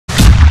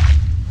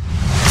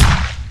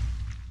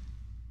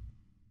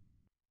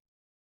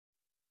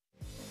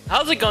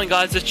How's it going,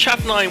 guys? It's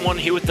S01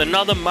 here with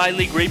another My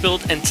League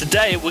rebuild, and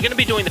today we're going to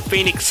be doing the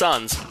Phoenix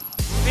Suns.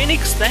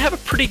 Phoenix, they have a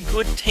pretty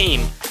good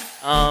team.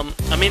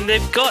 I mean,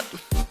 they've got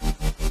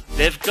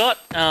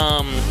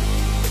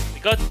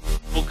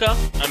Booker.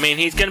 I mean,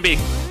 he's going to be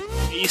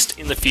a beast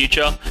in the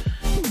future.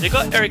 They've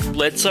got Eric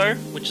Bledsoe,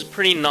 which is a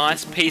pretty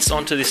nice piece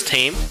onto this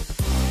team.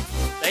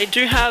 They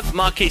do have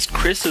Marquise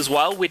Chris as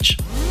well, which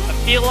I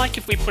feel like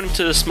if we put him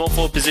to the small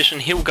forward position,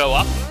 he'll go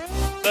up.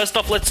 First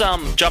off, let's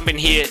jump in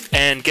here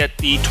and get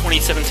the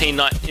 2017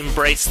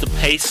 Embrace the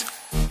Pace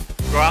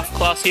draft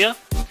class here.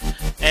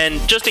 And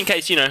just in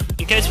case, in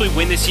case we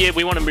win this year,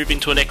 we want to move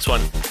into the next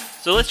one.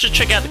 So let's just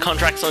check out the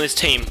contracts on this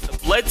team.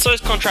 Bledsoe's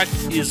contract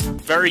is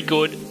very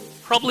good.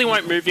 Probably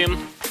won't move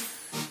him.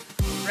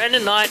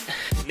 Brandon Knight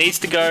needs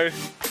to go.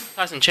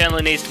 Tyson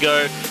Chandler needs to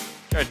go.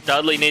 Jared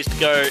Dudley needs to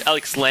go.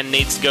 Alex Len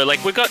needs to go.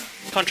 Like, we've got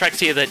contracts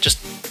here that just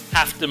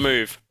have to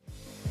move.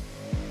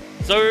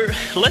 So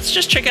let's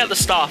just check out the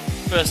staff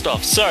first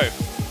off. So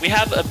we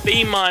have a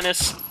B-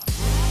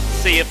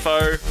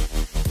 CFO.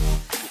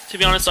 To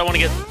be honest, I want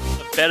to get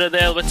better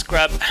there. Let's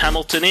grab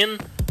Hamilton in.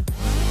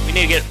 We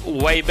need to get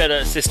way better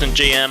assistant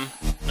GM.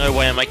 No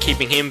way am I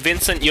keeping him.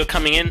 Vincent, you're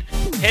coming in.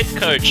 Head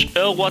coach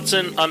Earl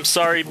Watson, I'm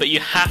sorry, but you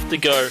have to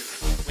go.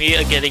 We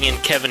are getting in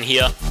Kevin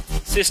here.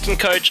 Assistant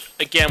coach,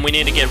 again, we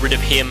need to get rid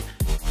of him.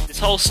 This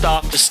whole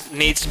staff just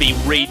needs to be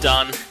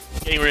redone.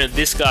 Getting rid of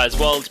this guy as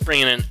well. Let's bring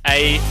in an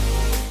A.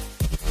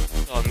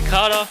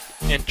 Carter.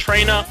 And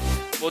trainer,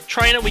 well,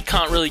 trainer we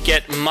can't really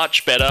get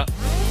much better,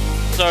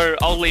 so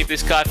I'll leave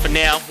this guy for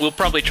now. We'll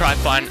probably try and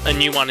find a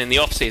new one in the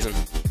off season.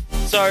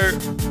 So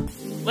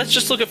let's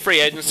just look at free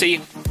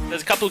agency.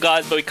 There's a couple of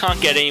guys, but we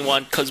can't get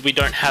anyone because we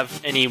don't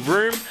have any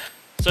room.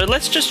 So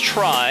let's just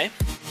try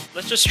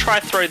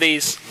throw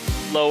these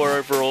lower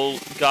overall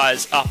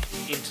guys up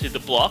into the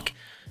block.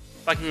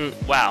 If I can,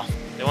 wow,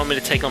 they want me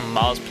to take on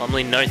Miles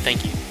Plumlee? No,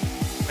 thank you.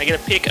 Can I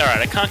get a pick? Alright,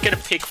 I can't get a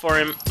pick for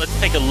him. Let's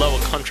take a lower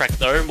contract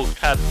though. We'll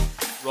have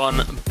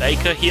Ron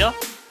Baker here.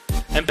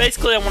 And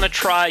basically I want to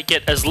try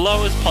get as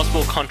low as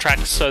possible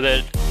contracts so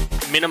that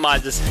it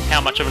minimizes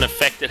how much of an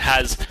effect it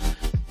has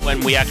when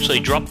we actually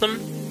drop them.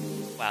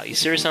 Wow, you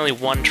seriously only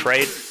one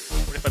trade?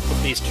 What if I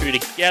put these two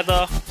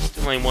together?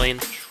 Still only one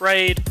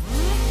trade.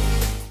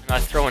 And I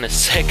throw in a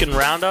second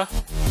rounder.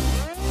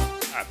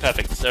 Alright,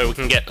 perfect. So we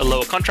can get a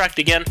lower contract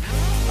again.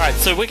 Alright,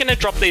 so we're going to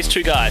drop these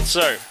two guys.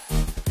 So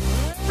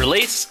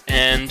release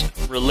and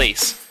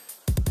release.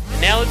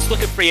 And now let's look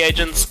at free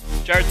agents.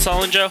 Jared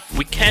Solinger,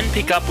 we can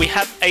pick up. We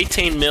have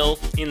 18 mil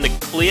in the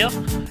clear.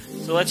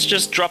 So let's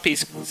just drop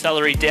his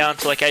salary down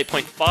to like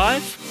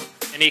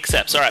 8.5. And he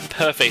accepts. Alright,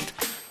 perfect.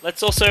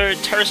 Let's also,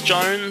 Terrace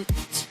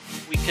Jones,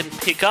 we can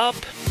pick up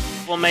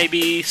for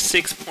maybe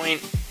 6 mil.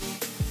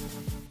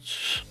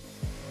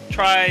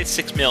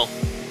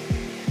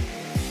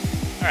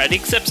 Alright, he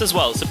accepts as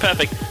well. So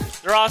perfect.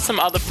 There are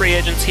some other free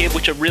agents here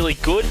which are really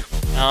good.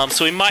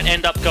 So we might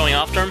end up going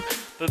after them.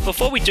 But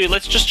before we do,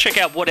 let's just check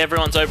out what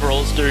everyone's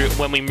overalls do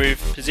when we move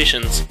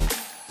positions.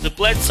 So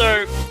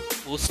Bledsoe,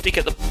 we'll stick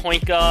at the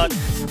point guard.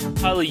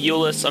 Tyler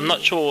Eulis, I'm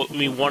not sure what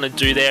we want to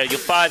do there. You're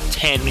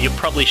 5'10", you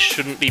probably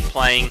shouldn't be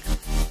playing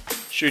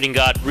shooting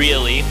guard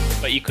really,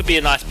 but you could be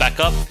a nice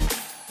backup.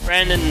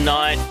 Brandon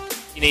Knight,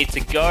 he needs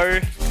to go.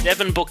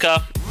 Devin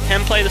Booker,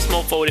 can play the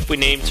small forward if we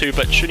need him to,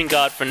 but shooting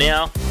guard for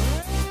now.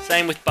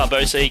 Same with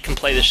Barbosa, he can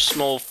play the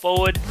small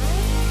forward.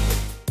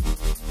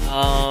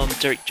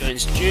 Derek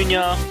Jones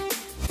Jr.,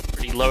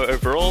 pretty low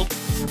overall.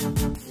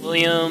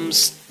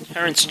 Williams,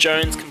 Terrence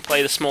Jones can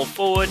play the small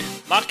forward.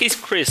 Marquise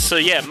Chris, so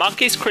yeah,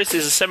 Marquise Chris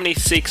is a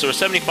 76 or a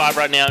 75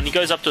 right now, and he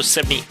goes up to a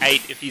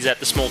 78 if he's at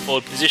the small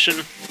forward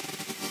position.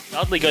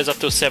 Dudley goes up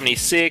to a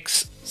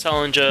 76.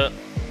 Solinger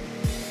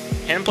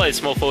can play the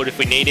small forward if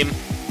we need him.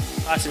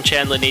 Tyson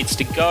Chandler needs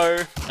to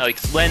go.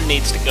 Alex Len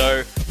needs to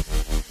go.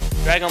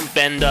 Dragon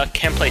Bender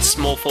can play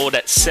small forward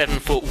at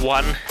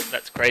 7'1".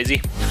 That's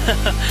crazy.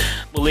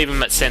 We'll leave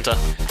him at center.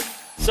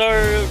 So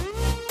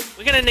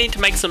we're going to need to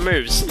make some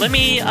moves. Let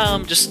me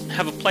just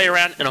have a play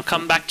around and I'll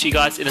come back to you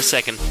guys in a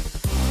second.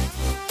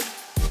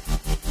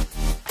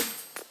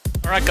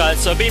 Alright guys,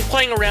 so I've been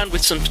playing around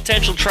with some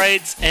potential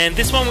trades, and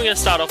this one we're going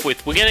to start off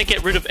with. We're going to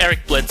get rid of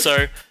Eric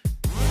Bledsoe.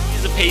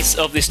 He's a piece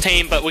of this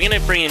team, but we're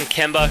going to bring in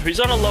Kemba, who's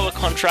on a lower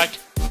contract,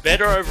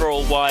 better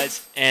overall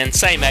wise, and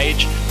same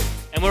age.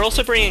 And we're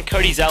also bringing in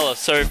Cody Zeller,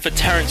 so for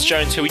Terrence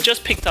Jones, who we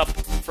just picked up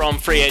from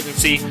free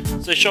agency.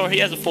 So sure, he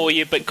has a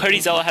 4-year, but Cody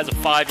Zeller has a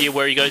 5-year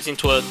where he goes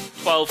into a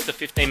 $12 to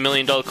 $15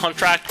 million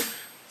contract.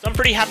 So I'm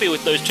pretty happy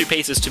with those two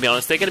pieces, to be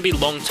honest. They're going to be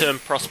long-term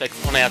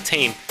prospects on our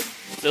team.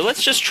 So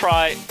let's just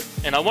try,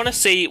 and I want to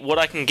see what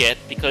I can get,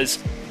 because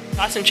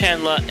Tyson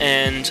Chandler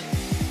and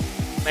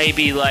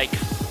maybe like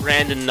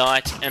Brandon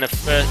Knight and our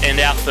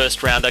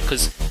first rounder,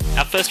 because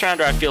our first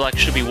rounder I feel like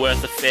should be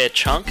worth a fair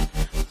chunk.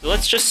 So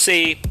let's just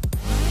see.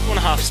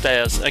 2.5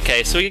 stars.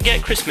 Okay, so we can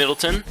get Chris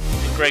Middleton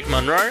and Greg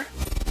Monroe.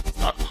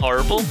 Not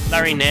horrible.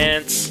 Larry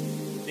Nance,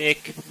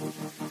 Nick.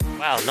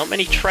 Wow, not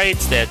many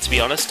trades there, to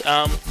be honest.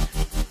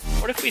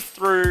 What if we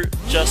threw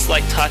just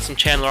like Tyson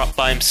Chandler up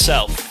by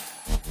himself?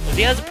 Because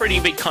he has a pretty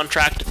big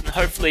contract.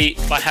 hopefully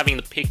by having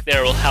the pick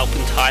there, it will help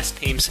entice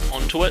teams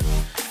onto it.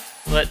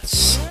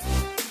 Let's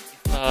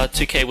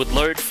 2K would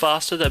load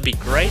faster, that'd be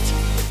great.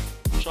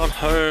 Sean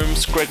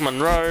Holmes, Greg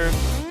Monroe,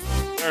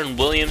 Aaron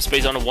Williams, but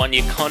he's on a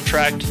 1-year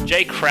contract.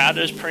 Jay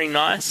Crowder's pretty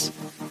nice.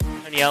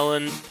 Tony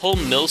Allen, Paul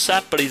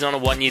Millsap, but he's on a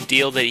 1-year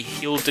deal that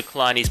he'll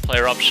decline his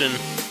player option.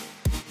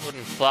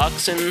 Jordan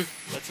Clarkson,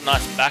 that's a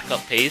nice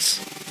backup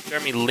piece.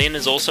 Jeremy Lin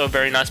is also a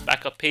very nice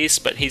backup piece,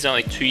 but he's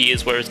only 2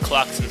 years, whereas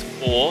Clarkson's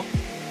 4. I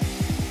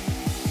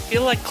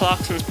feel like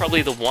Clarkson's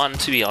probably the one,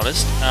 to be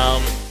honest.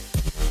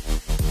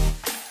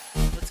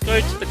 Let's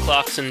go to the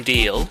Clarkson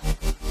deal.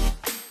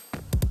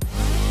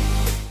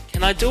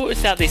 Can I do it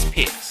without these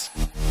picks?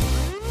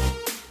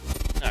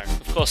 No,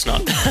 of course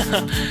not.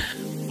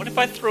 What if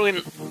I threw in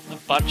a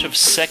bunch of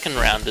second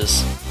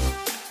rounders?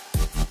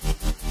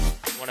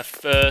 You want a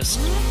first?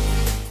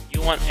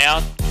 You want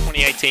our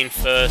 2018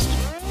 first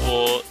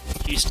or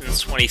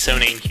Houston's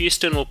 2017?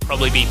 Houston will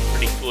probably be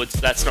pretty good, so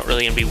that's not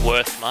really going to be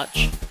worth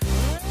much.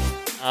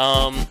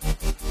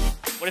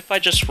 What if I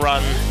just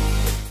run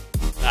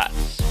that?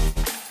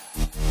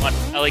 Want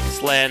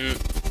Alex Len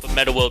for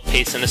Meta World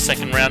Peace and a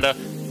second rounder.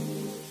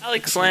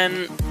 Alex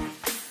Len,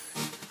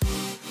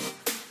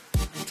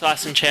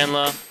 Tyson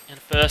Chandler, and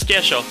first.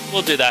 Yeah, sure,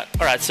 we'll do that.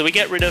 Alright, so we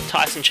get rid of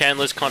Tyson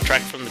Chandler's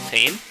contract from the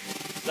team.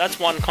 So that's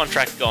one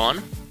contract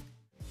gone.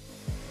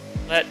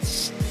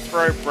 Let's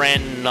throw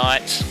Brandon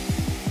Knight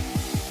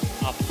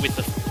up with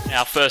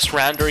our first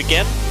rounder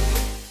again.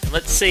 And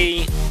let's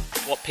see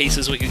what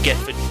pieces we could get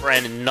for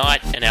Brandon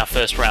Knight and our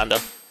first rounder.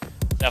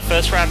 So our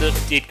first rounder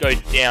did go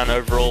down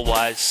overall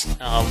wise,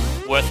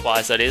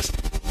 worth-wise that is.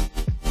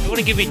 You want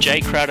to give me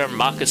Jay Crowder and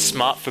Marcus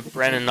Smart for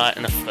Brandon Knight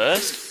and a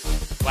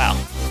first? Wow.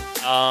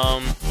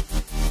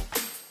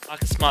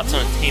 Marcus Smart's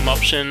on a team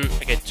option.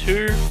 I get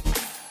 2.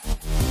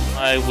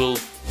 I will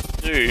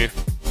do.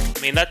 I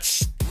mean,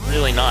 that's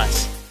really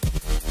nice.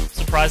 I'm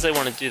surprised they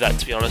want to do that,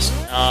 to be honest.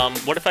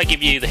 What if I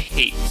give you the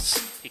Heat's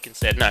pick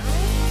instead? No.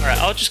 Alright,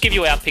 I'll just give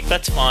you our pick,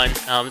 that's fine.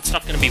 It's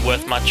not going to be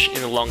worth much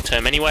in the long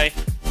term anyway.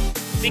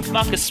 I think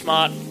Marcus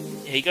Smart,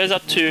 yeah, he goes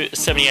up to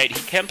 78.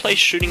 He can play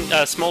shooting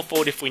small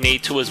forward if we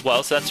need to as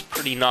well, so that's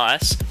pretty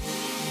nice.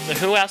 So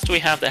who else do we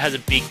have that has a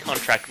big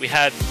contract? We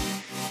had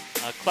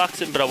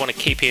Clarkson, but I want to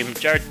keep him.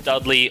 Jared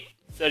Dudley,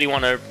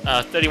 31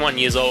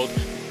 years old.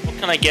 What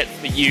can I get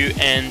for you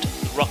and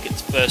the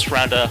Rockets' first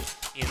rounder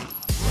in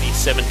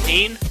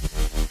 2017?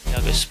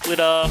 Thiago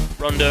Splitter,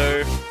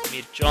 Rondo,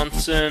 Amir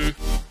Johnson.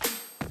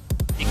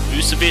 Nick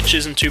Vucevic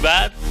isn't too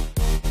bad.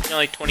 He's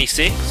only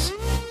 26.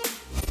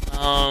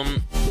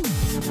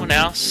 Anyone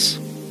else?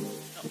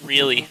 Not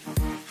really.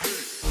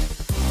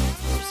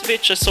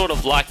 Vucevic I sort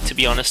of like, to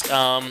be honest.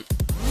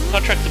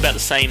 Contract's about the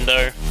same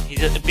though.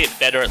 He's a bit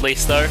better at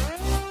least though.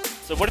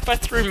 So what if I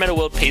threw Meta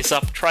World Peace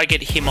up, try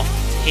get him off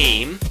the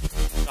team?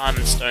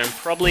 Diamond Stone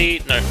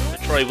probably, no, for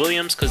Troy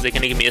Williams because they're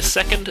going to give me a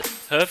second.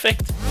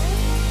 Perfect.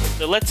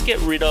 So let's get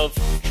rid of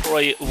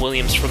Troy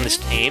Williams from this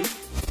team.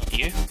 Not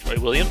you, Troy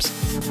Williams.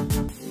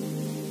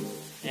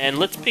 And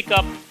let's pick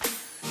up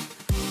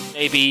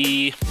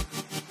maybe...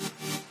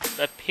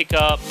 pick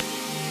up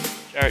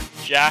Jarrett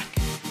Jack,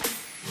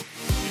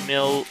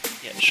 Mill,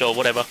 yeah, sure,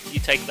 whatever. You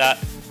take that.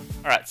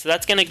 Alright, so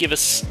that's going to give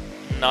us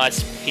a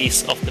nice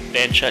piece off the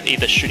bench at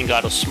either shooting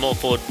guard or small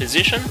forward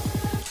position.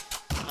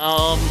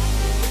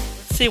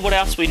 Let's see what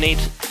else we need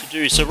to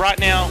do. So right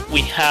now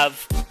we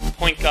have a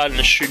point guard and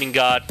a shooting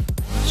guard,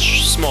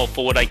 small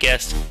forward I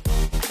guess.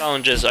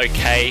 Challenger's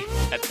okay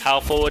at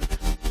power forward,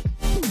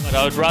 but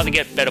I would rather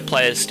get better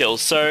players still.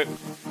 So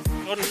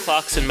Jordan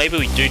Clarkson, maybe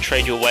we do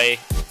trade you away.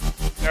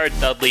 Jared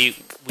Dudley,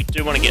 we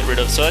do want to get rid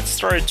of, so let's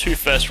throw 2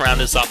 first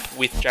rounders up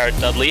with Jared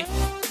Dudley.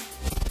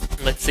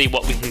 Let's see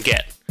what we can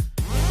get.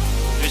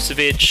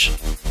 Vucevic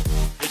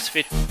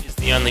is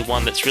the only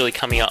one that's really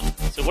coming up.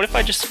 So what if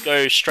I just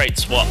go straight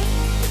swap?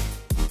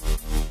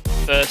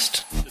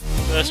 First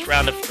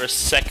rounder for a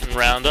second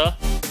rounder.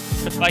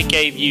 What if I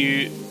gave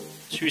you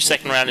 2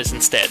 second rounders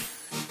instead?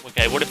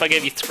 Okay, what if I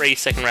gave you 3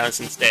 second rounders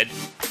instead?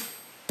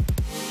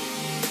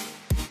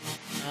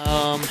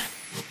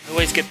 I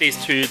always get these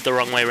 2 the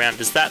wrong way around.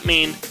 Does that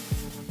mean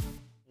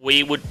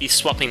we would be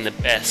swapping the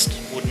best,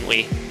 wouldn't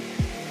we?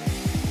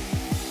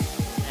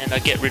 And I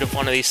get rid of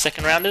one of these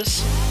second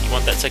rounders? You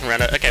want that second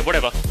rounder? Okay,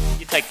 whatever.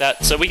 You take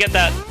that. So we get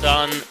that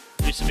done.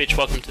 Vucevic,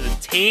 welcome to the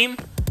team.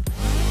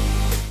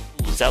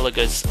 Ooh, Zeller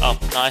goes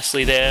up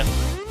nicely there.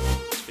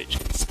 Vucevic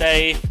can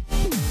stay.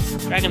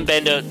 Dragon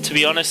Bender, to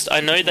be honest, I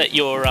know that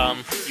you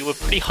were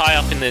pretty high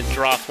up in the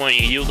draft, weren't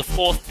you? You were the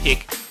 4th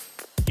pick.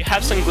 You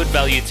have some good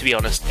value, to be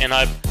honest, and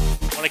I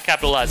want to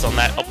capitalize on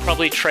that. I'll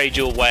probably trade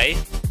you away.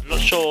 I'm not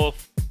sure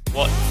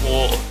what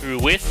for or who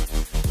with.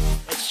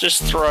 Let's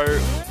just throw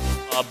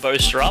our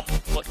Boaster up.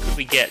 What could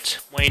we get?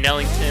 Wayne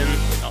Ellington?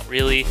 Not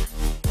really.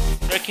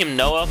 Joakim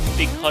Noah,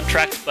 big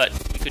contract, but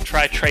we could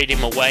try trade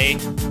him away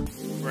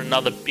for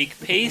another big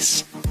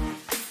piece.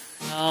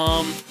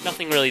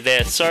 Nothing really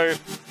there. So,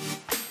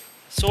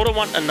 sort of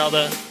want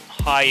another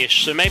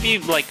high-ish. So maybe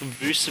like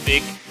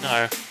Vucevic.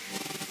 No.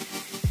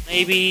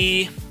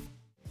 Maybe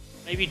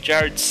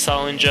Jared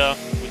Sullinger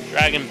with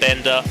Dragon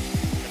Bender,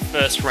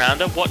 first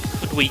rounder. What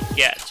could we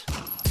get?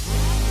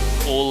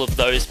 All of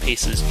those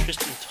pieces.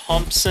 Tristan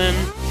Thompson,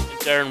 and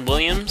Darren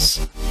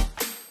Williams,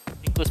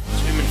 Nicholas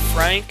Batum and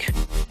Frank,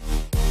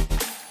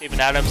 Steven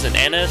Adams and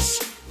Ennis.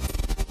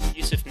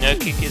 Yusuf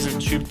Nurkic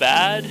isn't too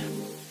bad.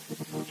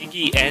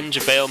 Iggy and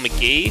JaVale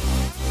McGee.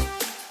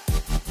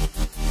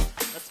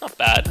 That's not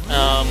bad.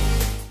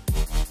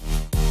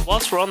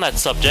 Whilst we're on that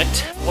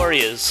subject,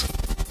 Warriors,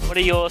 what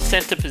are your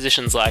center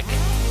positions like?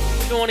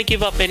 You don't want to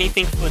give up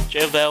anything for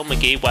JaVale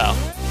McGee, wow.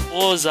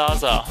 Or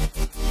Zaza.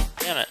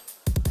 Damn it.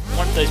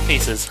 One of those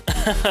pieces.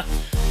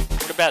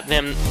 What about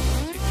them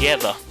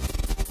together?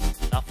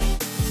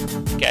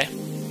 Nothing. Okay,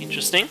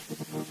 interesting.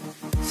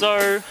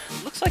 So,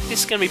 looks like this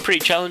is going to be pretty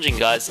challenging,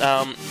 guys.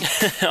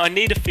 I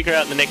need to figure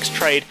out the next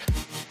trade.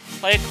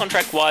 Player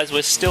contract-wise,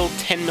 we're still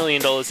 $10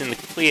 million in the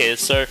clear,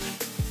 so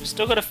we've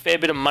still got a fair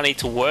bit of money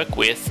to work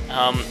with.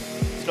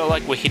 It's not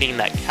like we're hitting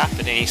that cap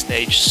at any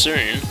stage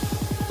soon.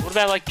 What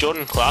about like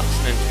Jordan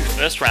Clarkson and 2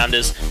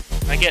 first-rounders?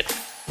 Can I get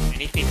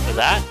anything for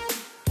that?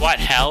 Dwight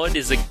Howard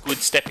is a good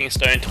stepping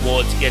stone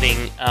towards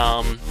getting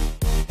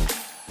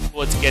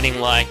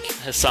like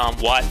Hassan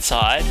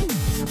Whiteside.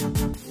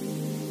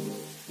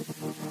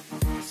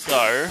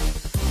 So,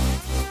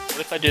 what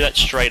if I do that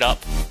straight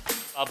up?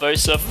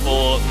 Barbosa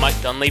for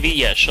Mike Dunleavy?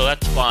 Yeah, sure,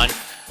 that's fine.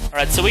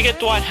 Alright, so we get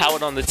Dwight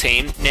Howard on the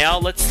team. Now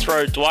let's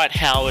throw Dwight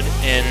Howard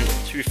and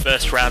 2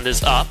 first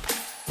rounders up.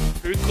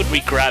 Who could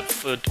we grab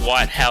for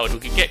Dwight Howard? We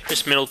could get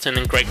Chris Middleton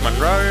and Greg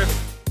Monroe,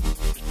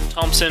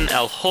 Thompson,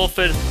 Al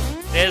Horford.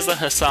 There's the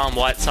Hassan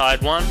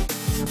Whiteside one,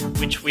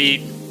 which we,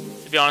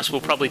 to be honest,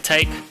 will probably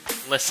take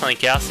unless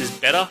something else is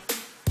better.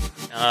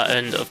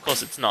 And of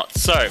course it's not.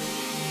 So,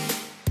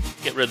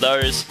 get rid of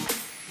those.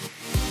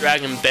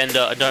 Dragon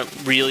Bender, I don't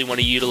really want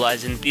to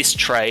utilize in this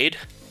trade.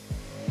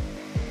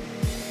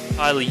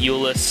 Tyler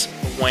Eulis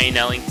for Wayne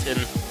Ellington.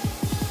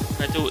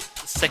 Can I do it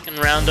second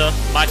rounder?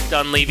 Mike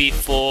Dunleavy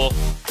for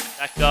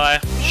that guy?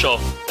 Sure,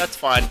 that's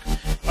fine.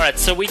 Alright,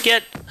 so we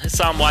get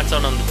Hassan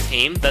Whiteside on the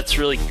team. That's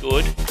really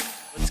good.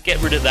 Let's get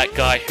rid of that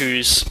guy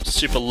who's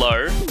super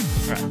low.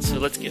 Alright, so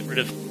let's get rid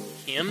of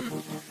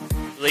him.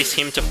 Release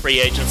him to free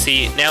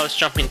agency. Now let's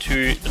jump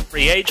into the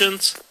free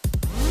agents.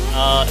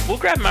 We'll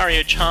grab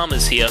Mario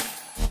Chalmers here.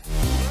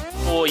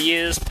 4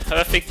 years,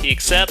 perfect, he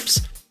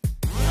accepts.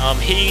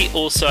 He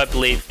also, I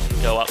believe,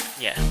 can go up.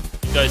 Yeah,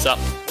 he goes up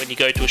when you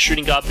go to a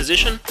shooting guard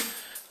position.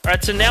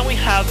 Alright, so now we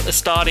have a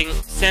starting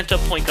center,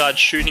 point guard,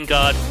 shooting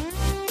guard.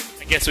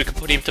 I guess we could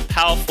put him to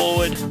power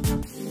forward,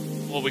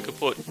 or we could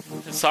put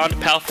Hassan to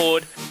power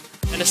forward,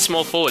 and a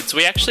small forward. So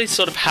we actually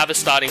sort of have a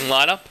starting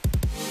lineup.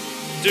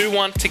 Do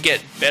want to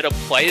get better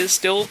players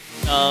still.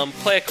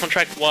 Player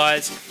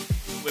contract-wise,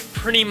 we're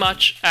pretty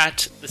much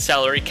at the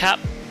salary cap.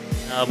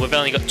 We've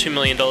only got $2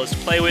 million to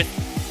play with.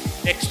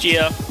 Next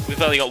year, we've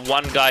only got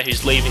one guy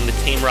who's leaving the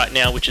team right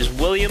now, which is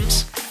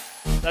Williams.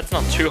 That's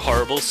not too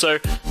horrible, so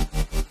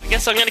I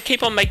guess I'm going to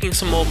keep on making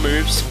some more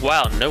moves.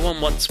 Wow, no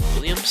one wants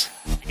Williams?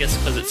 I guess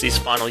because it's his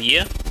final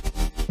year.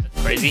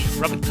 That's crazy.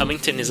 Robert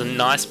Covington is a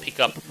nice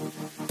pickup.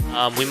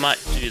 We might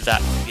do that,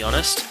 to be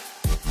honest.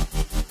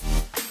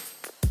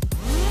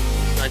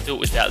 Can I do it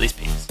without these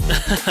picks?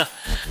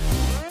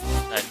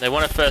 No, they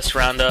want a first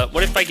rounder.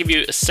 What if I give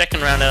you a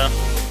second rounder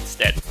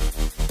instead?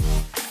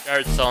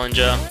 Jared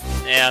Solinger.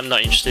 Yeah, I'm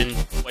not interested in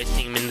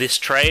wasting him in this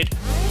trade.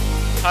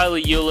 Tyler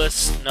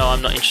Eulis. No,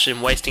 I'm not interested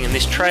in wasting in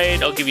this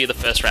trade. I'll give you the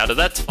first rounder.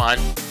 That's fine.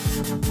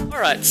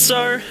 Alright, so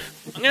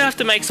I'm going to have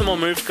to make some more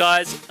moves,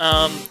 guys.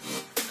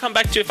 Come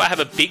back to you if I have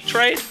a big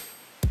trade.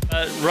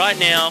 Right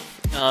now,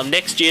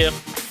 next year,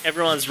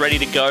 everyone's ready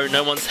to go.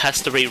 No one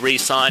has to be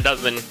re-signed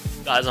other than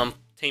guys on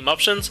team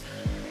options.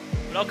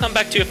 But I'll come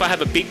back to you if I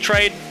have a big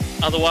trade.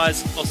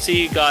 Otherwise, I'll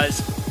see you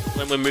guys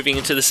when we're moving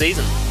into the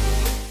season.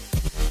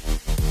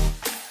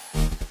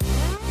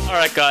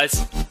 Alright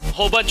guys, a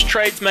whole bunch of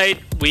trades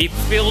made. We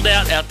filled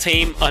out our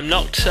team. I'm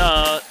not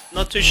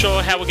too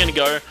sure how we're going to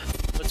go.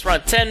 Let's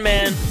run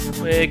 10-man.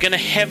 We're going to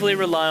heavily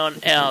rely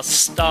on our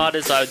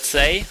starters, I would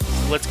say.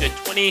 So let's go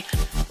 20.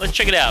 Let's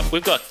check it out.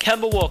 We've got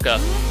Kemba Walker,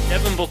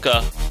 Devin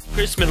Booker,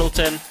 Chris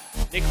Middleton,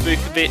 Nick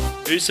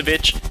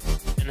Vucevic,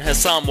 and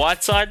Hassan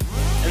Whiteside.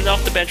 And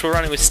off the bench we're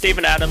running with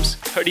Steven Adams,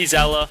 Cody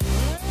Zeller.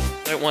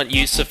 Don't want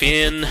Yusuf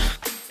in.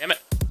 Damn it.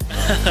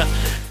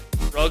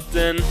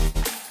 Brogdon.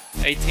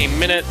 18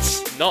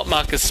 minutes, not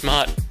Marcus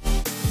Smart.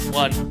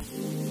 1.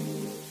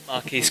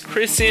 Marquise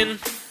Chris in.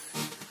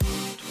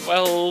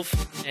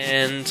 12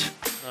 and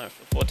no,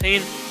 for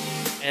 14.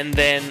 And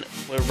then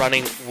we're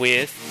running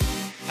with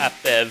Pat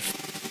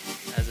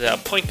Bev as our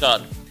point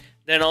guard.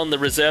 Then on the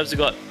reserves we've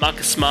got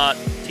Marcus Smart,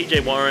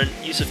 TJ Warren,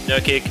 Yusuf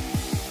Nurkic,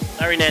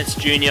 Larry Nance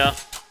Jr.,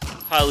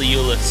 Tyler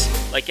Eulis.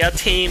 Like, our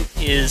team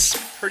is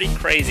pretty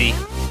crazy.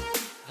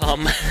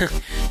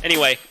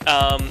 Anyway,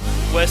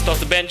 worst off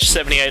the bench,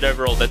 78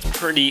 overall. That's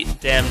pretty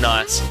damn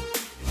nice.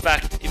 In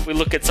fact, if we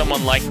look at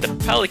someone like the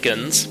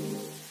Pelicans,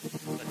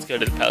 let's go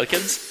to the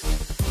Pelicans.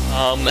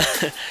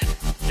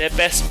 Their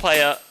best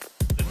player,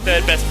 the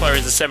third best player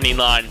is a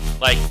 79.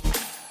 Like,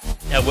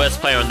 our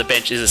worst player on the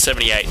bench is a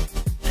 78.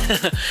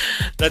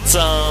 That's,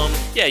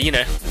 yeah, you know,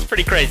 it's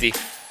pretty crazy.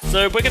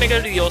 So we're going to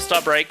go to the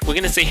All-Star break. We're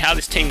going to see how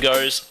this team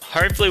goes.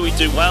 Hopefully we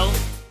do well,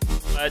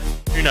 but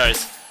who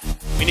knows.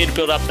 We need to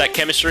build up that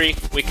chemistry.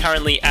 We're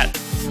currently at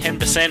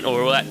 10%,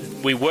 or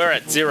we were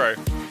at 0.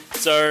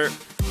 So,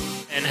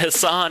 and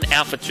Hassan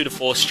out for 2 to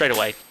 4 straight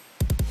away.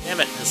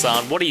 Damn it,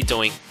 Hassan, what are you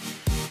doing?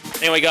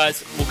 Anyway,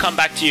 guys, we'll come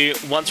back to you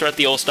once we're at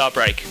the All-Star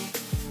break.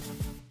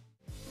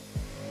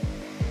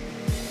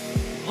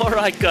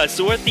 Alright, guys,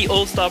 so we're at the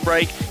All-Star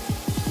break.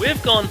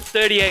 We've gone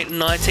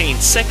 38-19,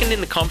 second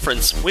in the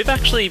conference. We've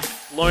actually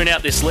blown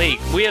out this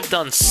league. We have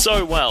done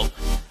so well.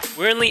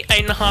 We're only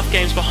 8.5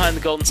 games behind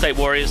the Golden State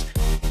Warriors.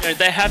 You know,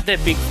 they have their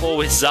big four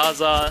with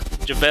Zaza,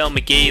 JaVale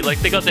McGee, like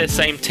they got their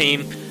same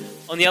team.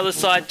 On the other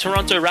side,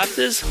 Toronto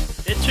Raptors,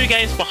 they're 2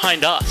 games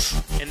behind us,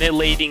 and they're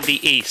leading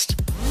the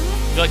East.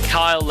 We've got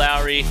Kyle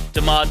Lowry,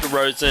 DeMar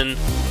DeRozan,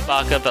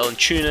 Barker,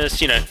 Valanciunas,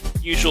 you know,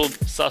 usual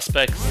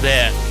suspects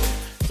there.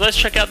 So let's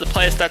check out the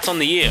player stats on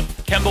the year.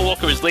 Kemba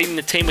Walker is leading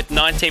the team with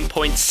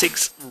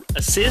 19.6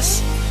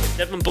 assists.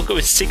 Devin Booker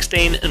with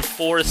 16 and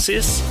 4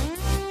 assists.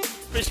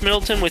 Chris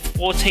Middleton with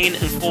 14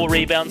 and 4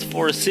 rebounds,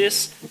 4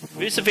 assists.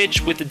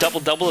 Vucevic with a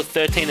double-double of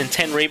 13 and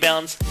 10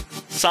 rebounds.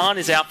 San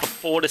is out for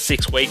 4 to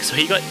 6 weeks, so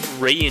he got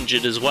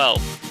re-injured as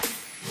well.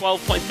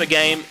 12 points per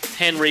game,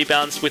 10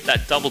 rebounds with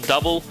that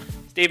double-double.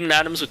 Steven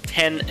Adams with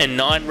 10 and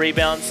 9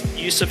 rebounds.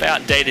 Yusuf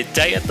out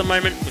day-to-day at the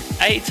moment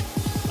with 8.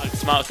 Marcus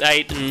Smart with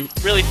 8, and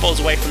really falls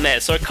away from there.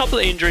 So a couple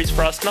of injuries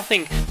for us,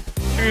 nothing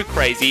too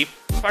crazy.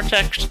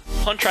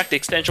 Contract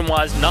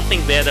extension-wise,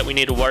 nothing there that we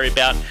need to worry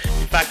about.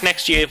 In fact,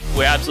 next year,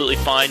 we're absolutely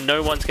fine.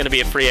 No one's going to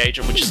be a free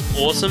agent, which is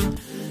awesome.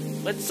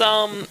 Let's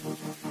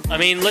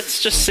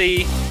just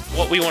see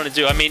what we want to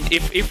do. I mean,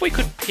 if we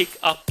could pick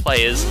up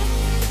players,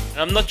 and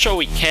I'm not sure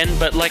we can,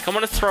 but like I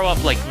want to throw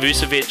up like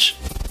Vucevic,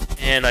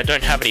 and I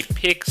don't have any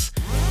picks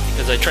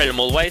because I traded them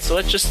all away. So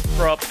let's just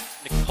throw up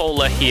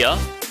Nikola here.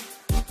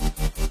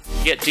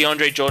 Get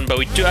DeAndre Jordan, but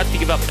we do have to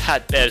give up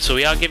Pat Bev, so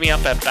we are giving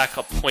up our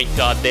backup point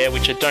guard there,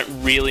 which I don't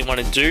really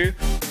want to do.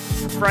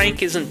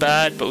 Frank isn't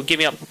bad, but we're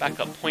giving up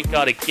backup point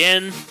guard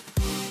again.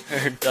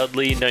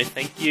 Dudley, no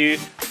thank you.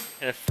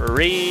 And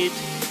Fareed,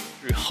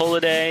 Drew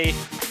Holiday.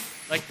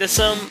 Like, there's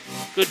some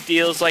good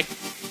deals, like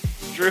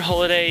Drew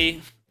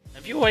Holiday.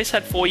 Have you always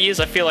had 4 years?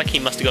 I feel like he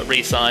must have got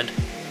re-signed.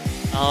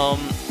 There's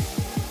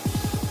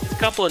a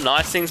couple of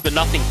nice things, but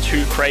nothing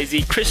too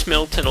crazy. Chris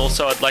Middleton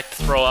also I'd like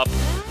to throw up.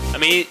 I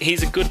mean,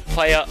 he's a good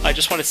player. I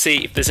just want to see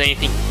if there's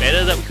anything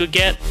better that we could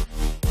get.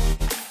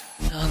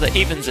 That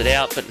evens it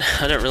out, but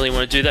I don't really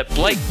want to do that.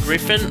 Blake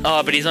Griffin.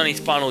 Oh, but he's on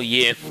his final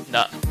year.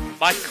 Nah.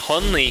 Mike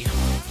Conley.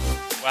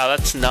 Wow,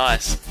 that's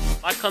nice.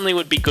 Mike Conley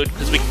would be good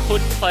because we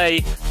could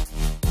play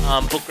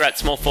Booker at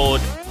small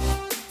forward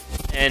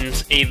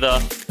and either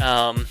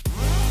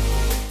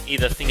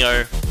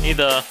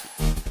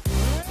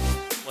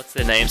what's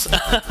their names?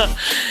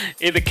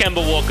 Either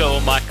Kemba Walker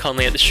or Mike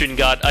Conley at the shooting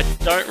guard. I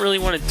don't really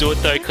want to do it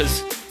though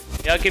because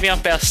we are giving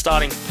up our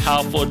starting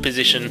power forward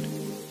position.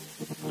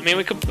 I mean,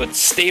 we could put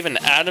Steven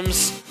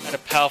Adams at a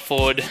power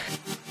forward.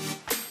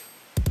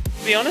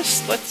 To be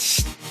honest,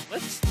 let's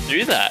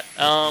do that.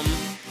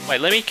 Wait,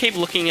 let me keep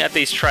looking at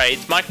these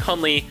trades. Mike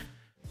Conley,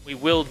 we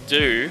will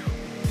do.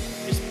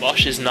 Chris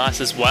Bosh is nice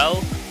as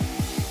well.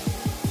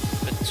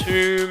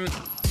 Batum,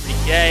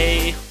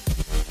 Gay.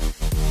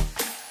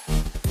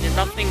 Yeah,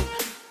 nothing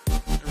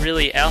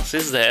really else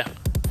is there.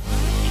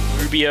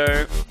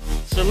 Rubio.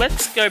 So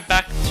let's go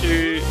back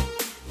to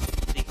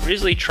the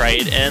Grizzly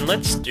trade and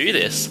let's do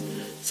this.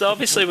 So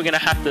obviously we're going to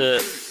have to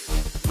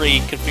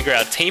reconfigure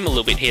our team a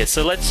little bit here.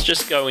 So let's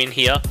just go in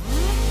here.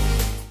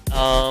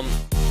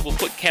 We'll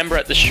put Kemba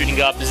at the shooting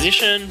guard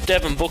position.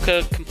 Devin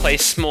Booker can play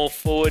small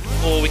forward,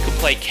 or we could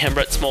play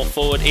Kemba at small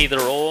forward, either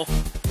or.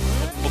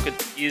 Devin Booker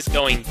is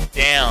going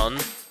down,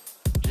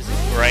 which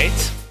isn't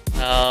great.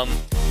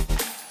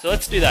 So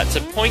let's do that.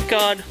 So point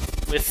guard,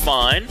 we're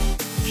fine.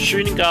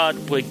 Shooting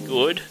guard, we're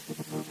good.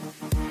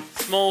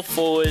 Small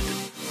forward,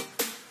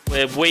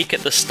 we're weak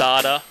at the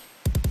starter.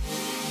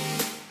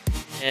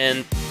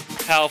 And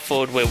power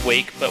forward, we're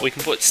weak, but we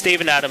can put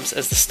Steven Adams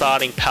as the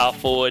starting power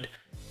forward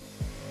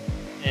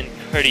and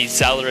Cody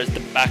Zeller as the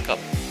backup.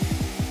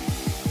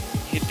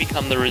 He'd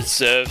become the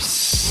reserve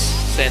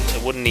center,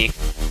 wouldn't he?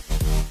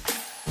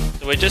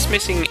 So we're just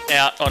missing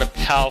out on a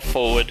power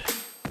forward.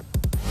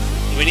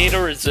 We need a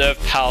reserve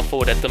power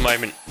forward at the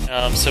moment.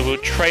 So we'll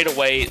trade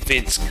away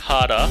Vince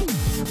Carter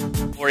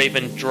or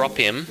even drop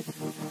him.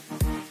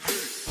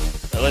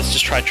 So let's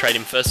just try to trade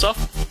him first off.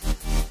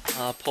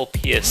 Paul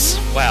Pierce.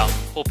 Wow,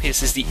 Paul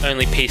Pierce is the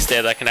only piece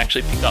there that I can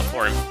actually pick up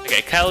for him.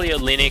 Okay, Kelly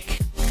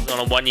Olynyk is on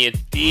a 1-year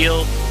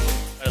deal.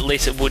 At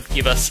least it would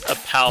give us a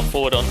power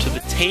forward onto the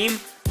team.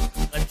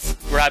 Let's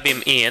grab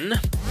him in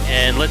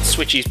and let's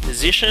switch his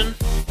position.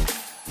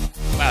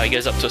 Wow, he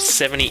goes up to a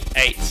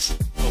 78.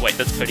 Oh wait,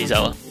 that's Cody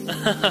Zeller.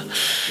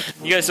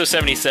 He goes to a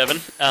 77.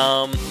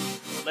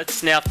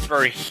 Let's now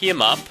throw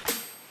him up.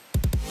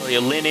 Kelly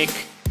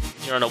Olynyk,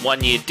 you're on a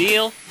 1-year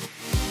deal.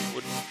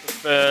 Would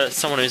prefer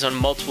someone who's on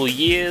multiple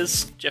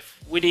years. Jeff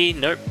Whitty,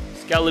 nope.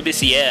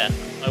 Scalabus, yeah,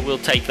 I will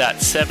take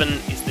that. 7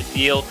 is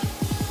deal.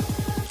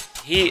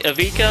 Here,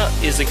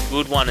 Avika is a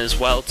good one as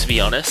well, to be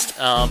honest,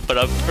 but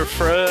I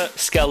prefer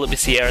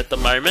Scalabissiere at the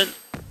moment.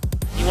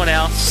 Anyone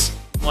else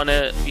want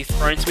to be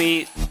thrown to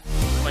me?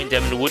 Coin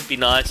Demon would be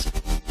nice.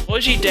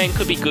 Goji Deng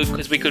could be good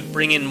because we could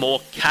bring in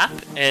more cap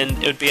and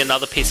it would be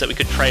another piece that we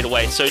could trade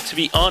away. So to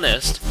be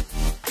honest,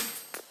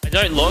 I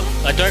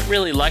don't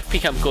really like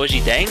picking up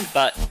Goji Deng,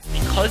 but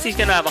because he's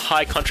going to have a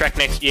high contract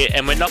next year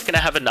and we're not going to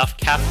have enough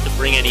cap to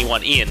bring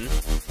anyone in,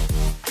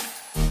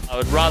 I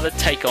would rather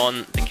take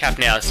on the cap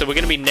now. So we're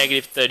going to be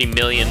negative 30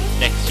 million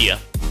next year.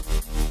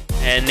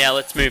 And now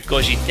let's move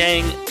Goji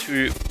Deng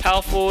to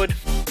power forward.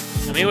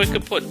 I mean, we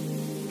could put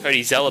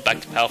Cody Zeller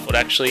back to power forward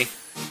actually.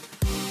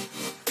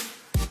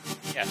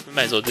 Yeah, we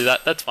may as well do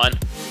that. That's fine.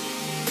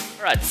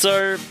 Alright,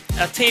 so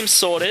our team's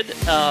sorted.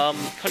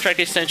 Contract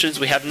extensions,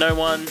 we have no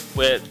one.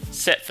 We're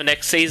set for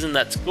next season.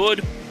 That's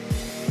good.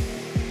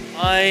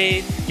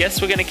 I guess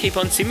we're going to keep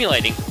on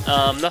simulating.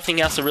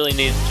 Nothing else I really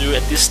need to do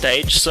at this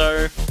stage.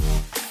 So,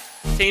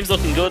 team's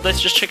looking good.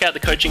 Let's just check out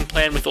the coaching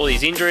plan with all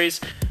these injuries.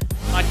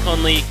 Mike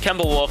Conley,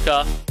 Kemba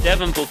Walker,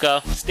 Devin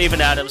Booker, Steven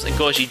Adams, and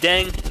Goji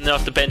Deng. And then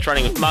off the bench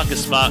running with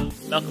Marcus Smart,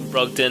 Malcolm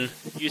Brogdon,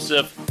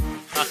 Yusuf,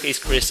 Marquise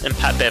Chris, and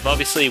Pat Bev.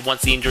 Obviously,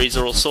 once the injuries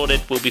are all sorted,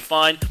 we'll be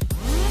fine.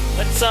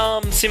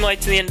 Let's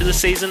simulate to the end of the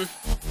season.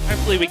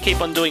 Hopefully we keep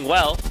on doing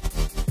well.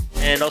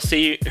 And I'll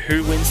see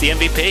who wins the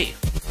MVP.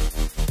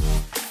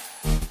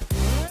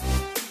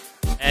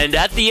 And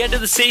at the end of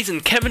the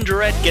season, Kevin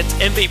Durant gets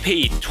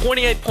MVP.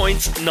 28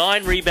 points,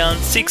 9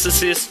 rebounds, 6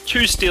 assists,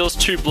 2 steals,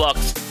 2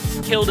 blocks.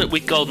 Killed it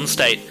with Golden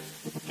State.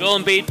 Joel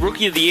Embiid,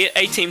 Rookie of the Year,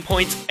 18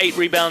 points, 8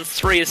 rebounds,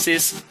 3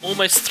 assists,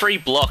 almost 3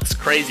 blocks.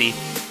 Crazy.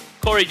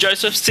 Corey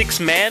Joseph, 6th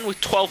man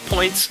with 12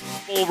 points,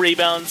 4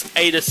 rebounds,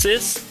 8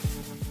 assists.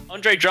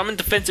 Andre Drummond,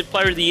 Defensive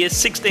Player of the Year,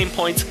 16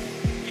 points,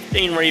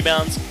 15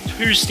 rebounds,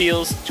 2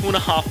 steals,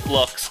 2.5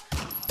 blocks.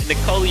 And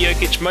Nikola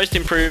Jokic, Most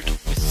Improved,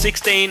 with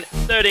 16,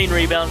 13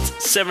 rebounds,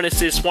 7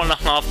 assists,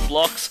 1.5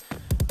 blocks.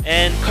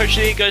 And Coach of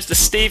the Year goes to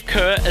Steve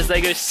Kerr as they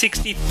go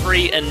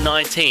 63 and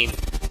 19.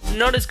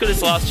 Not as good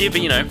as last year,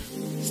 but you know,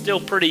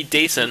 still pretty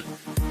decent.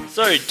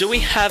 So, do we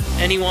have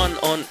anyone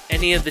on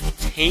any of the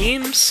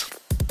teams?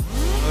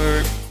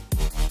 Or...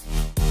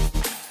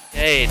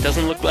 okay, it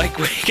doesn't look like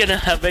we're gonna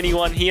have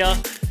anyone here.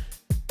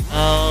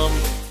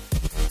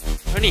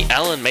 Tony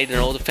Allen made an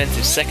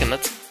all-defensive second.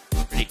 That's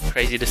pretty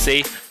crazy to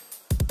see.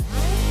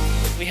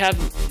 We have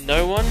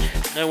no one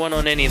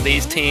on any of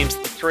these teams.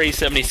 The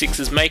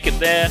 376ers make it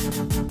there.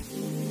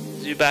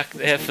 Zubac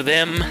there for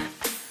them.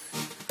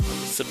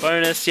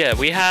 Sabonis, yeah,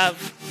 we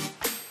have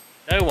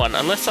no one.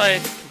 Unless I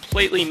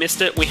completely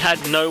missed it, we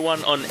had no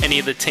one on any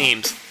of the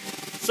teams.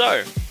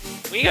 So,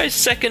 we go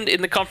second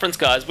in the conference,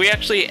 guys. We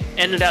actually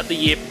ended out the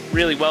year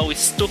really well. We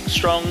stood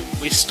strong,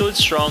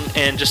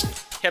 and just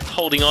kept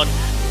holding on.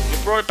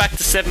 We brought it back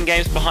to 7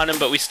 games behind them,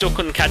 but we still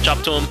couldn't catch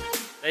up to them.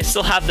 They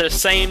still have the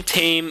same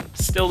team,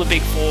 still the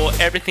Big Four.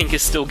 Everything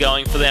is still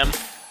going for them.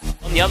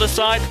 On the other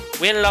side,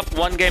 we ended up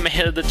 1 game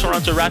ahead of the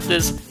Toronto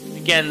Raptors.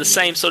 Again, the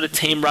same sort of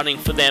team running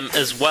for them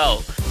as well.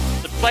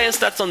 The player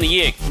stats on the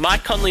year.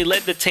 Mike Conley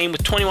led the team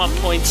with 21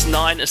 points,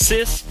 9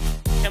 assists.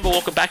 Kemba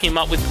Walker backing him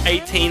up with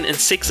 18 and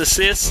 6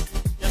 assists.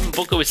 Devin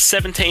Booker with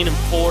 17 and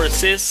 4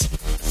 assists.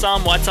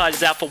 Sam Whiteside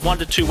is out for 1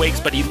 to 2 weeks,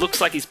 but he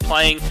looks like he's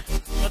playing.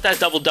 Got that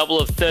double-double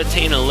of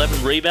 13 and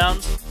 11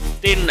 rebounds.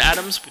 Steven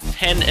Adams with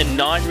 10 and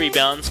 9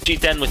 rebounds.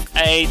 G10 with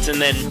 8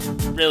 and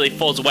then really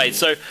falls away.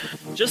 So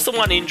just the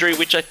one injury,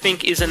 which I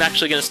think isn't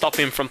actually going to stop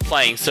him from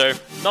playing. So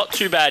not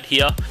too bad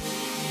here.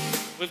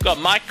 We've got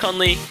Mike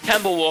Conley,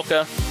 Kemba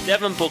Walker,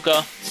 Devin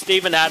Booker,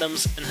 Steven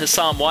Adams, and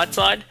Hassan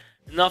Whiteside.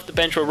 And off the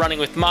bench we're running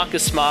with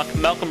Marcus Smart,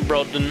 Malcolm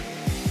Brogdon,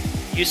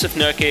 Yusuf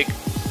Nurkic,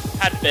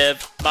 Pat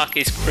Bev,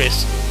 Marquise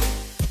Chris.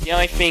 The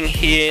only thing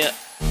here,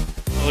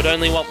 I would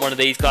only want one of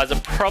these guys. I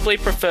probably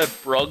prefer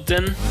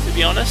Brogdon, to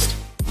be honest.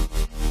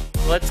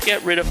 Let's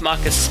get rid of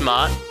Marcus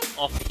Smart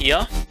off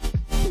here.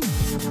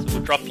 So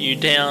we'll drop you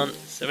down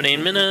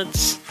 17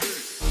 minutes.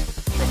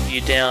 Drop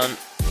you down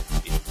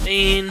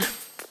 15.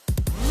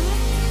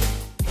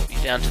 Drop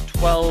you down to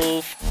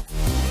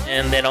 12.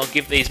 And then I'll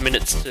give these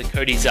minutes to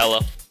Cody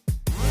Zeller.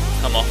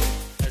 Come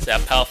off as our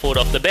power forward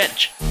off the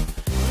bench.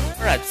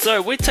 Alright,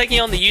 so we're taking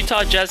on the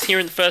Utah Jazz here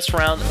in the first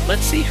round.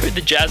 Let's see who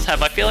the Jazz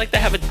have. I feel like they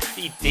have a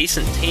pretty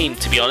decent team,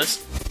 to be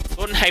honest.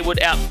 Gordon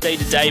Hayward out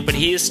day-to-day, but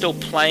he is still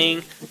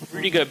playing.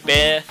 Rudy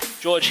Gobert,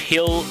 George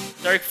Hill,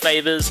 Derek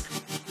Favors,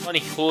 Lonnie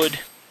Hood,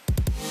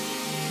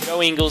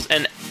 Joe Ingles,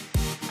 and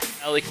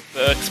Alec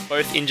Burks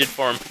both injured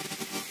for him.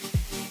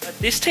 But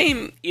this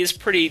team is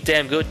pretty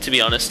damn good, to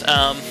be honest.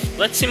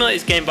 Let's simulate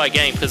this game by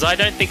game, because I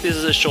don't think this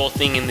is a sure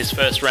thing in this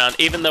first round,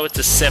 even though it's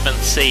a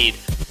 7th seed.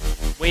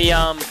 We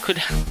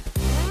could...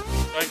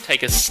 don't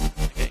take us...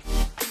 okay.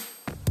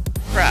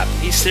 Crap,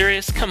 he's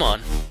serious? Come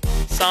on.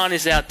 San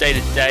is out day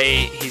to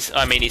day. He's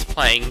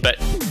playing, but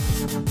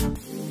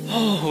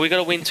oh, we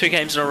gotta win 2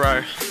 games in a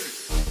row.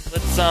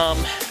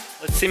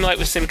 Let's simulate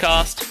with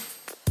Simcast.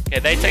 Okay,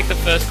 they take the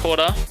first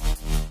quarter.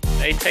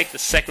 They take the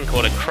second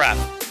quarter. Crap.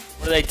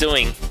 What are they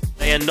doing?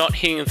 They are not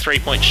hitting the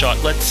 3-point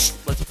shot. Let's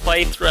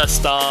play through our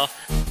star.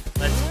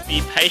 Let's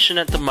be patient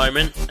at the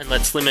moment, and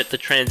let's limit the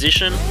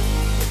transition.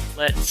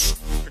 Let's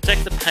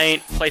protect the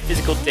paint, play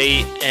physical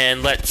D,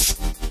 and let's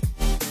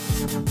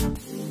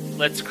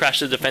crash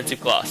the defensive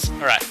glass.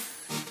 Alright,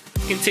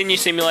 continue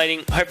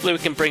simulating. Hopefully we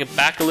can bring it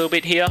back a little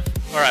bit here.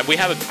 Alright, we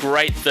have a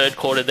great third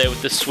quarter there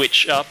with the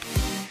switch up.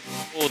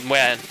 Oh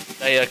man,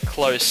 they are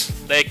close.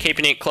 They're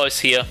keeping it close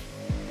here.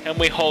 Can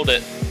we hold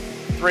it?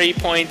 3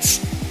 points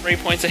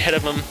ahead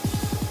of them.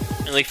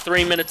 Only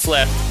 3 minutes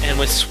left, and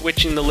we're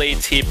switching the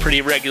leads here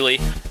pretty regularly.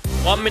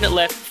 1 minute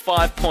left,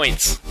 5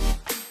 points.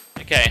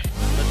 Okay,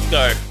 let's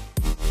go.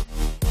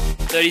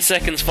 30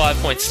 seconds, 5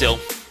 points still.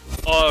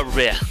 Oh,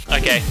 yeah.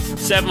 Okay,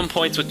 7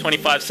 points with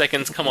 25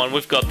 seconds. Come on,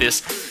 we've got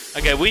this.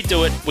 Okay, we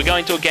do it. We're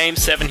going to a game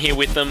 7 here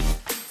with them.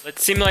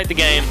 Let's simulate the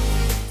game.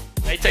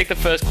 They take the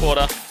first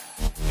quarter.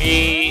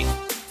 We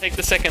take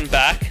the second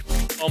back.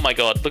 Oh my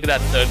god, look at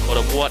that third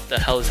quarter. What the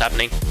hell is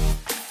happening?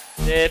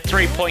 Their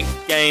 3-point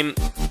game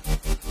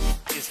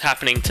is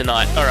happening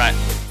tonight. Alright,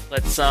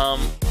 let's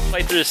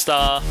play through the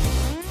star.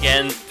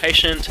 Again,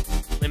 patient.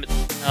 Limit.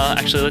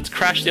 Actually, let's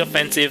crash the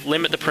offensive,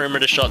 limit the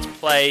perimeter shots,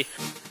 play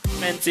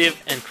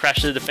offensive, and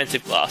crash the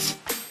defensive glass.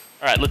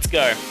 Alright, let's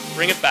go.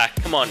 Bring it back.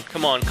 Come on,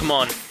 come on, come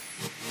on.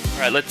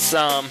 Alright, let's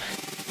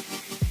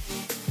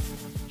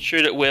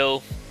shoot at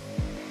will.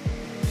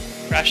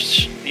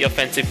 Crash the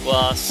offensive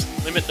glass,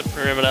 limit the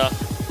perimeter,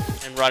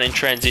 and run in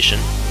transition.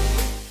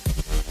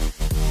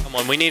 Come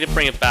on, we need to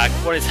bring it back.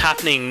 What is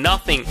happening?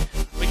 Nothing.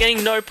 We're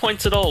getting no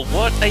points at all.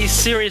 What? Are you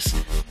serious?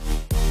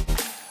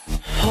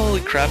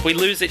 Holy crap, we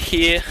lose it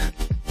here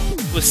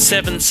to a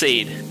 7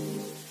 seed.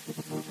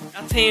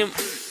 Our team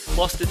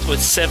lost it to a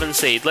 7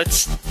 seed.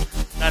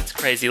 That's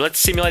crazy. Let's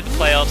simulate the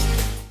playoffs,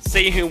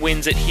 see who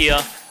wins it here.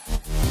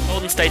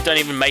 Golden State don't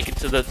even make it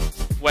to the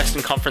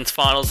Western Conference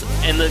Finals,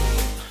 and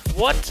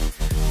what?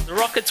 The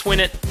Rockets win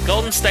it.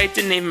 Golden State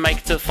didn't even make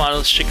it to the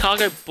finals.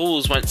 Chicago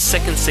Bulls went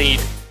 2nd seed.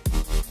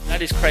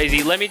 That is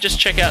crazy. Let me just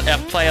check out our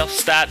playoff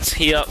stats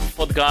here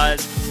for the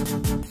guys.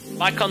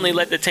 Mike Conley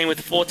led the team with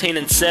 14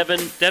 and 7.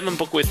 Devin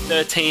Booker with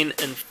 13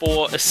 and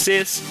 4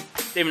 assists.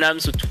 Steven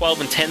Adams with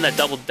 12 and 10, that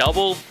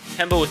double-double.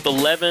 Kemba with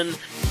 11.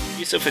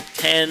 Yusuf with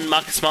 10.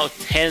 Marcus Smart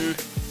with 10.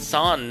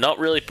 Son not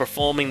really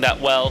performing that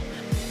well.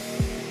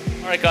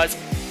 Alright guys,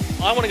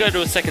 I want to go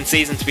to a second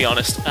season, to be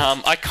honest.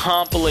 I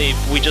can't believe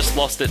we just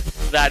lost it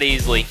that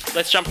easily.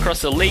 Let's jump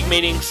across the league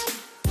meetings.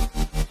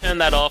 Turn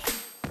that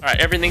off. Alright,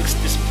 everything's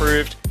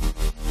disapproved.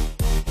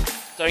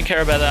 Don't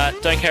care about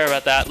that. Don't care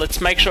about that. Let's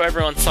make sure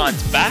everyone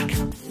signs back.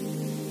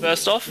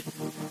 First off,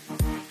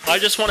 I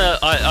just want to.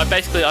 I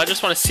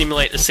just want to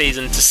simulate a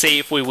season to see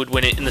if we would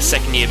win it in the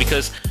second year,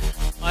 because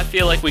I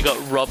feel like we got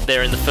robbed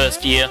there in the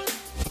first year.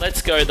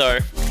 Let's go though.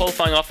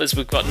 Qualifying offers,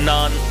 we've got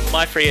none.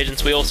 My free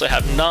agents, we also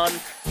have none.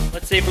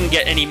 Let's see if we can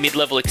get any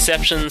mid-level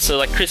exceptions. So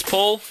like Chris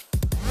Paul,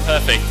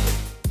 perfect.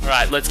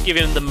 Alright, let's give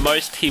him the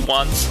most he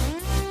wants.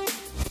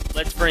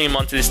 Let's bring him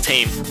onto this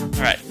team.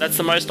 Alright, that's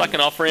the most I can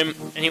offer him.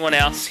 Anyone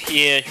else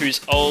here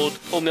who's old?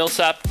 Paul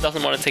Millsap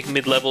doesn't want to take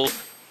mid-level.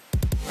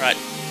 Alright,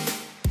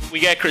 we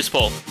get Chris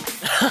Paul.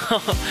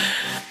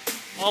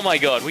 Oh my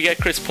god, we get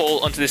Chris Paul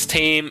onto this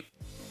team.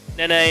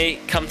 Nene,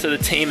 come to the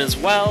team as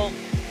well.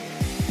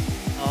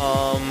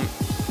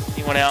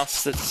 Anyone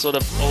else that's sort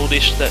of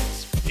oldish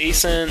that's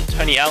decent?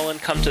 Tony Allen,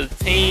 come to the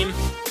team.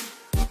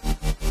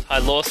 Ty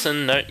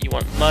Lawson, no, you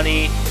want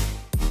money.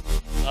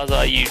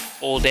 Zaza, you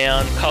fall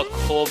down. Kyle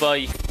Korver,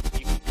 you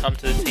can come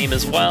to the team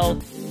as well.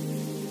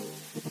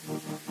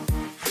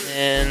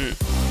 And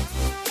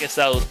I guess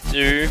that'll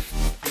do.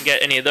 If we can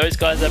get any of those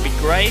guys, that'd be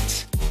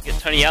great. Get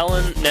Tony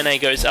Allen, Nene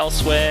goes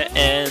elsewhere,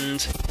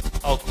 and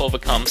Kyle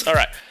Korver comes.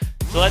 Alright,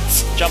 so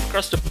let's jump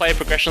across to player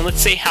progression.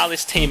 Let's see how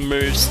this team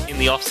moves in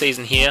the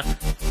off-season here.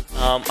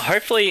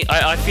 Hopefully,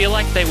 I feel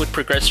like they would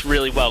progress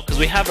really well, because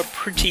we have a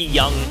pretty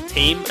young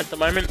team at the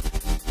moment.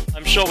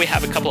 I'm sure we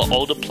have a couple of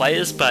older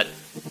players, but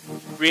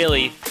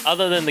really,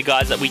 other than the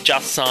guys that we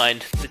just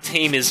signed, the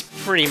team is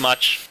pretty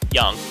much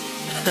young.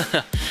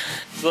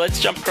 So let's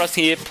jump across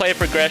here, player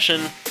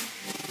progression.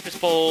 Chris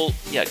Paul,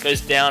 yeah, goes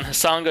down.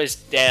 Hassan goes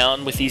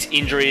down with his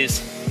injuries.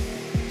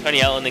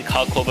 Tony Allen and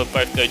Kyle Korver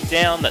both go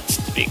down, that's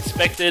to be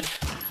expected.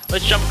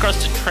 Let's jump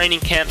across to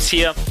training camps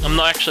here. I'm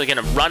not actually going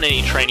to run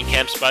any training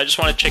camps, but I just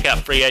want to check out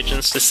free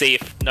agents to see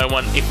if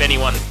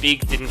anyone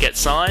big didn't get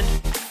signed.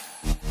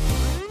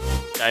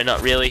 No,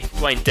 not really.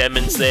 Dwayne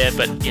Dedman's there,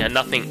 but yeah,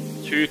 nothing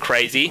too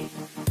crazy.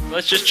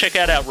 Let's just check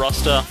out our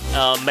roster,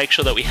 make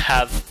sure that we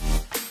have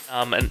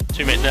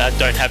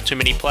don't have too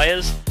many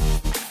players.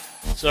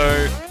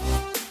 So,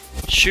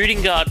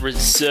 shooting guard,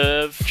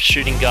 reserve,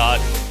 shooting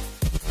guard.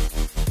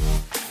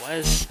 Why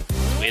is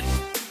this weird?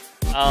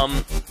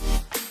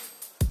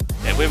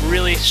 Yeah, we're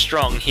really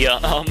strong here.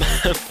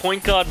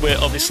 Point guard, we're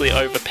obviously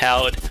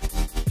overpowered.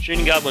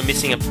 Shooting guard, we're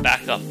missing a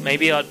backup.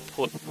 Maybe I'd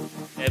put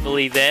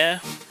Beverly there.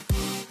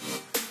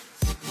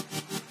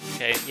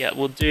 Okay, yeah,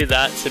 we'll do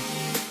that. So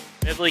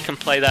Beverly can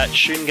play that.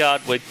 Shooting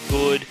guard, we're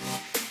good.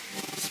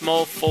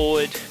 Small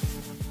forward,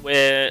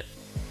 we're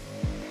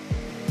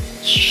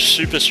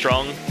super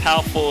strong.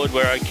 Power forward,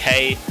 we're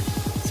okay.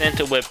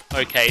 center we're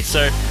okay.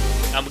 So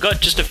we've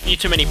got just a few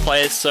too many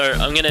players, so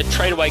I'm going to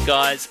trade away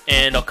guys,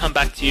 and I'll come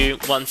back to you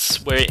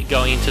once we're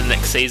going into the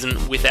next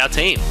season with our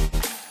team.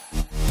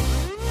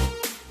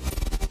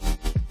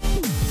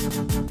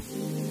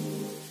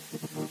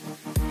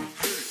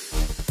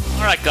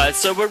 Alright guys,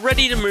 so we're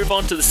ready to move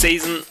on to the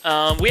season.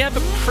 We have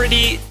a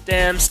pretty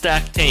damn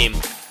stacked team.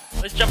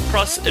 Let's jump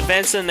across,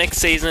 advance to the next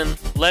season.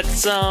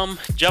 Let's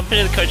jump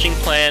into the coaching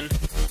plan.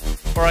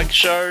 Before I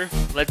show,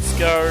 let's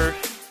go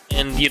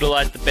and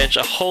utilize the bench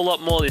a whole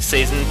lot more this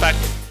season. In fact,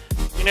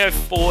 we're going to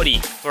go 40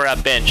 for our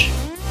bench.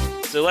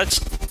 So let's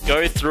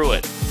go through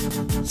it.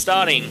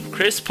 Starting,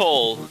 Chris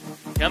Paul,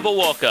 Kemba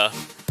Walker,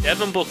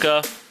 Devin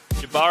Booker,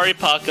 Jabari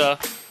Parker,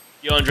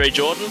 DeAndre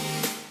Jordan.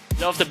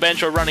 Off the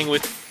bench, we're running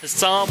with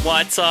Hassan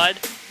Whiteside,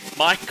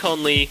 Mike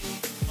Conley,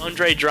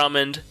 Andre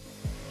Drummond,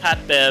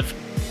 Pat Bev,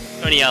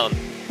 Tony Allen.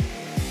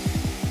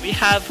 We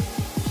have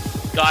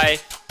a guy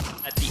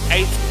at the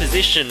 8th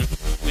position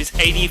who is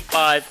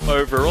 85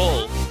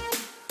 overall.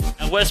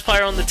 Our worst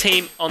player on the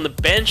team on the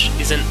bench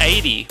is an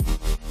 80.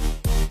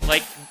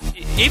 Like,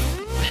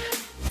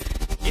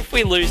 if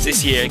we lose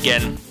this year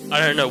again, I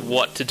don't know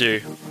what to do.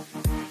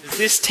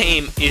 This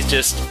team is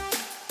just...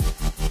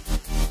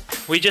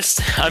 We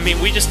just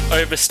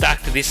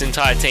overstacked this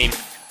entire team.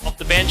 Off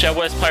the bench, our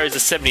worst player is a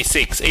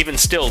 76. Even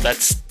still,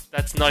 that's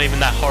not even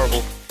that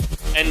horrible.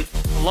 And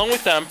along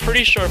with that, I'm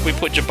pretty sure if we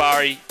put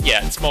Jabari,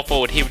 small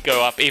forward, he would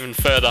go up even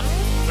further.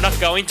 We're not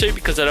going to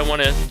because I don't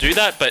want to do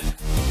that, but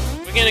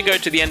we're going to go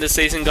to the end of the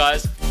season,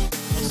 guys.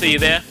 I'll see you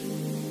there.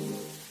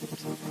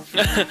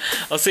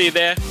 I'll see you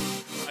there.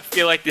 I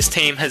feel like this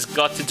team has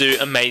got to do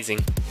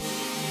amazing.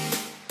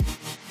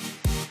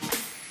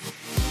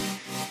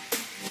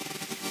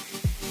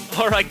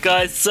 Alright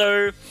guys,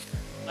 so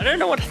I don't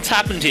know what's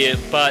happened here,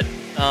 but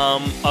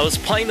I was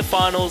playing the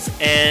finals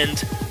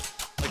and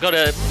I got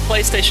a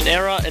PlayStation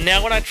error, and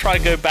now when I try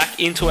to go back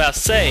into our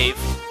save,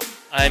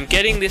 I'm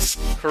getting this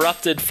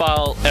corrupted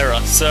file error.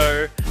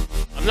 So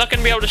I'm not going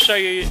to be able to show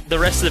you the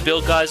rest of the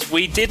build, guys.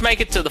 We did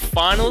make it to the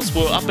finals.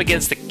 We were up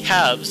against the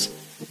Cavs.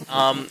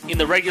 In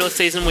the regular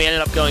season, we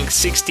ended up going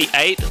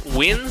 68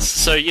 wins,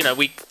 so you know,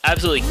 we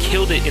absolutely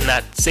killed it in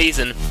that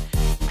season.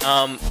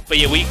 But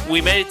yeah,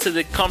 we made it to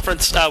the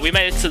conference. We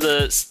made it to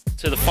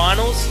the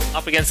finals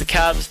up against the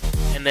Cavs,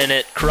 and then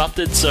it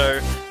corrupted.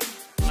 So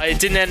I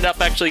didn't end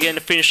up actually getting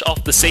to finish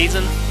off the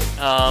season,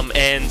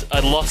 and I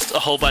lost a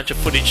whole bunch of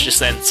footage just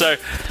then. So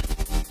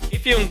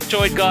if you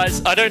enjoyed,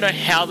 guys, I don't know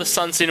how the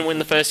Suns didn't win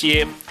the first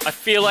year. I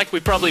feel like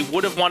we probably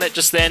would have won it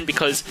just then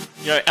because,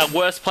 you know, our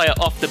worst player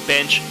off the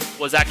bench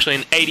was actually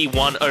an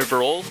 81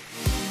 overall.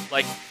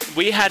 Like,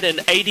 we had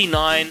an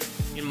 89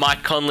 in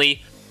Mike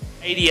Conley,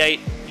 88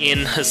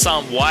 in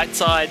Hassan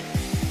Whiteside,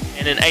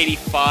 and an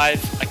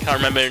 85, I can't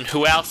remember in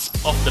who else,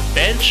 off the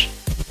bench.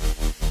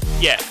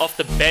 Yeah, off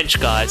the bench,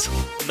 guys.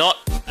 Not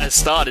as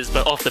starters,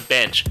 but off the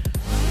bench.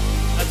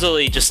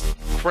 Absolutely just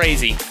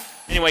crazy.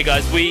 Anyway,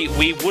 guys, we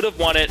would have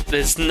won it.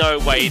 There's no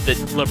way that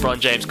LeBron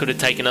James could have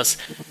taken us.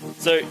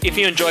 So if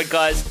you enjoyed,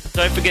 guys,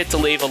 don't forget to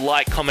leave a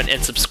like, comment,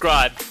 and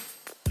subscribe.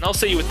 And I'll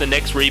see you with the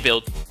next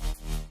rebuild.